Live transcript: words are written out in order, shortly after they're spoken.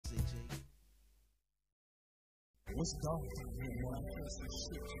What's dark for me, man? That's that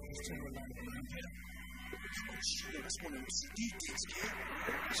shit. It's too much like that. Oh shit, that's one of them CD discs, kid.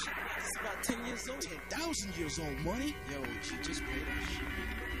 It's about 10 years old. 10,000 years old, money. Yo, she just played that shit.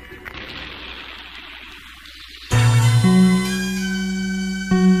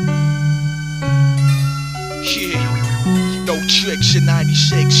 Yeah, no tricks in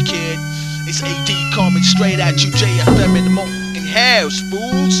 96, kid. It's AD coming straight at you, JFM in the motherfucking house,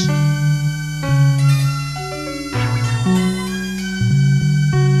 fools.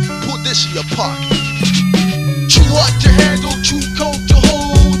 Put this in your pocket. Too hot to handle, too cold to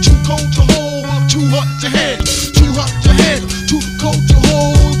hold, too cold to hold, too hot to handle, too hot to handle, too cold to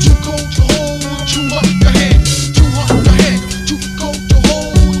hold, too cold to hold, too hot to handle, too hot to handle, too cold to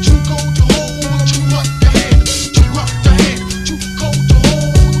hold, too cold to hold, too hot to handle, too hot to handle, too cold to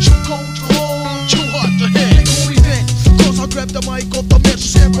hold, too cold to hold, too hot to handle. They call me Ben, cause I grab the mic off the mantle,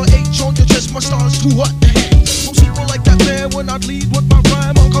 sample H on your chest, my style is too hot to handle. I'm super like that man when I lead with my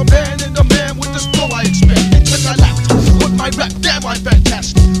rhyme, I'm commanding the man with this flow I expect. I laughed with my rap, damn I'm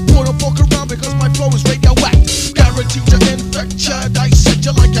fantastic. Put a fork around because my flow is radioactive. Guaranteed to infect ya, dissect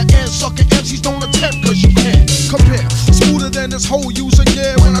ya like an ant. Sucker MCs don't attempt cause you can't compare. Smoother than this whole using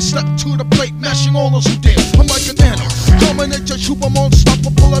air. When I step to the plate, mashing all those who dare. I'm like an animal, coming at your troop, I'm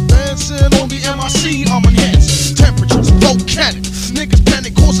unstoppable. Advancing on the MIC, I'm enhanced. Temperatures volcanic, niggas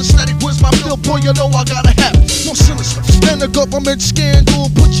panic, causing static. Where's my bill, boy, you know I gotta have it. More sinister than a government scandal.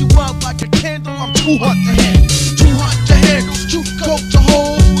 Put you out like a candle, I'm too hot to handle. Too hot to handle, too cold to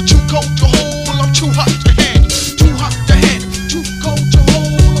hold, too cold to hold, I'm too hot to handle, too hot to handle, too cold to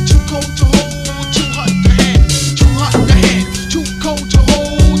hold, I'm too cold to hold, too hot to handle, too hot to handle, too cold to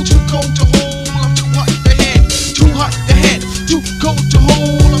hold, too cold to hold, I'm too hot to handle, too hot to handle, too cold to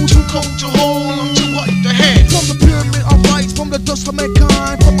hold, I'm too cold to hold, I'm too hot to handle. From the pyramid I rise, from the dust of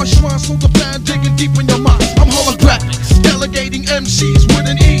mankind, from my shrine so the band digging deep in your mind. I'm holographic, delegating MCs with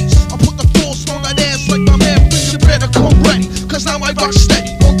an ease. I put the force on that ass like my man. Better come ready, cause now I rock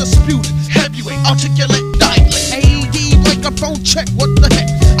steady, undisputed, heavyweight, articulate, dilate, AD like a phone check, what the heck,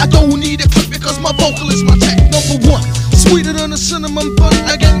 I don't need it because my vocal is my tech. Number one, sweeter than a cinnamon bun,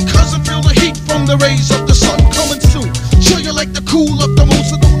 again cause I feel the heat from the rays of the sun, coming soon, show you like the cool of the moon,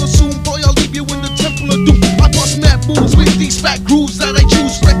 so don't assume, boy I'll leave you in the temple of doom. I bust mad moves with these fat grooves that I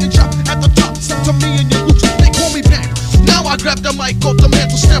choose, wreck and chop at the top, step to me and your roots, they call me back. Now I grab the mic off the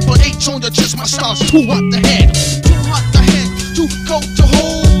mantle, stamp an H on your chest, my style's too hot to handle. Too hot to handle, too cold to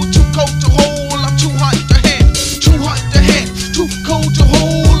hold, too cold to hold, I'm too hot to handle. Too hot to handle, too cold to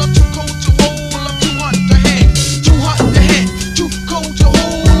hold, I'm too cold to hold, I'm too hot to handle. Too hot to handle, too cold to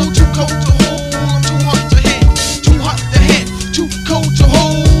hold, I'm too cold to hold, I'm too hot to handle. Too hot to handle, too cold to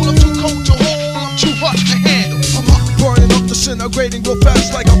hold, I'm too cold to hold, I'm too hot to handle. I'm hot, burning up, disintegrating real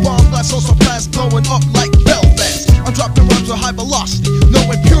fast like a bomb blast, also blast blowing up like Belfast. I'm dropping rhymes with high velocity, no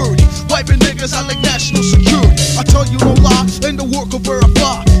impurity, wiping niggas out like national security. I tell you no lie, in the work of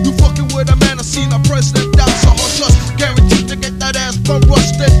verify. You fucking with a man, I seen a president down, so I'll just guaranteed to get that ass from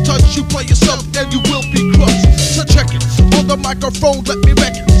rust. Then touch, you play yourself, then you will be crushed. So check it, on the microphone, let me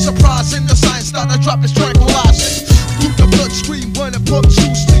wreck it. Surprise in the science, start to drop this tranquilizer. Through the bloodstream when it pumps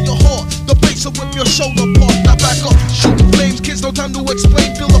juice to your heart. The bass will whip your shoulder part, now back up. Shooting flames, kids, no time to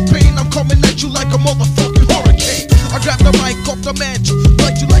explain. Feel the pain, I'm coming at you like a motherfucking hurricane. I grab the mic off the mantle,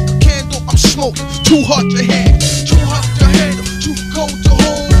 light you like a candle, I'm smoking, too hot to handle, too hot to handle, too cold to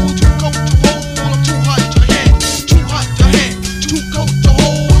hold.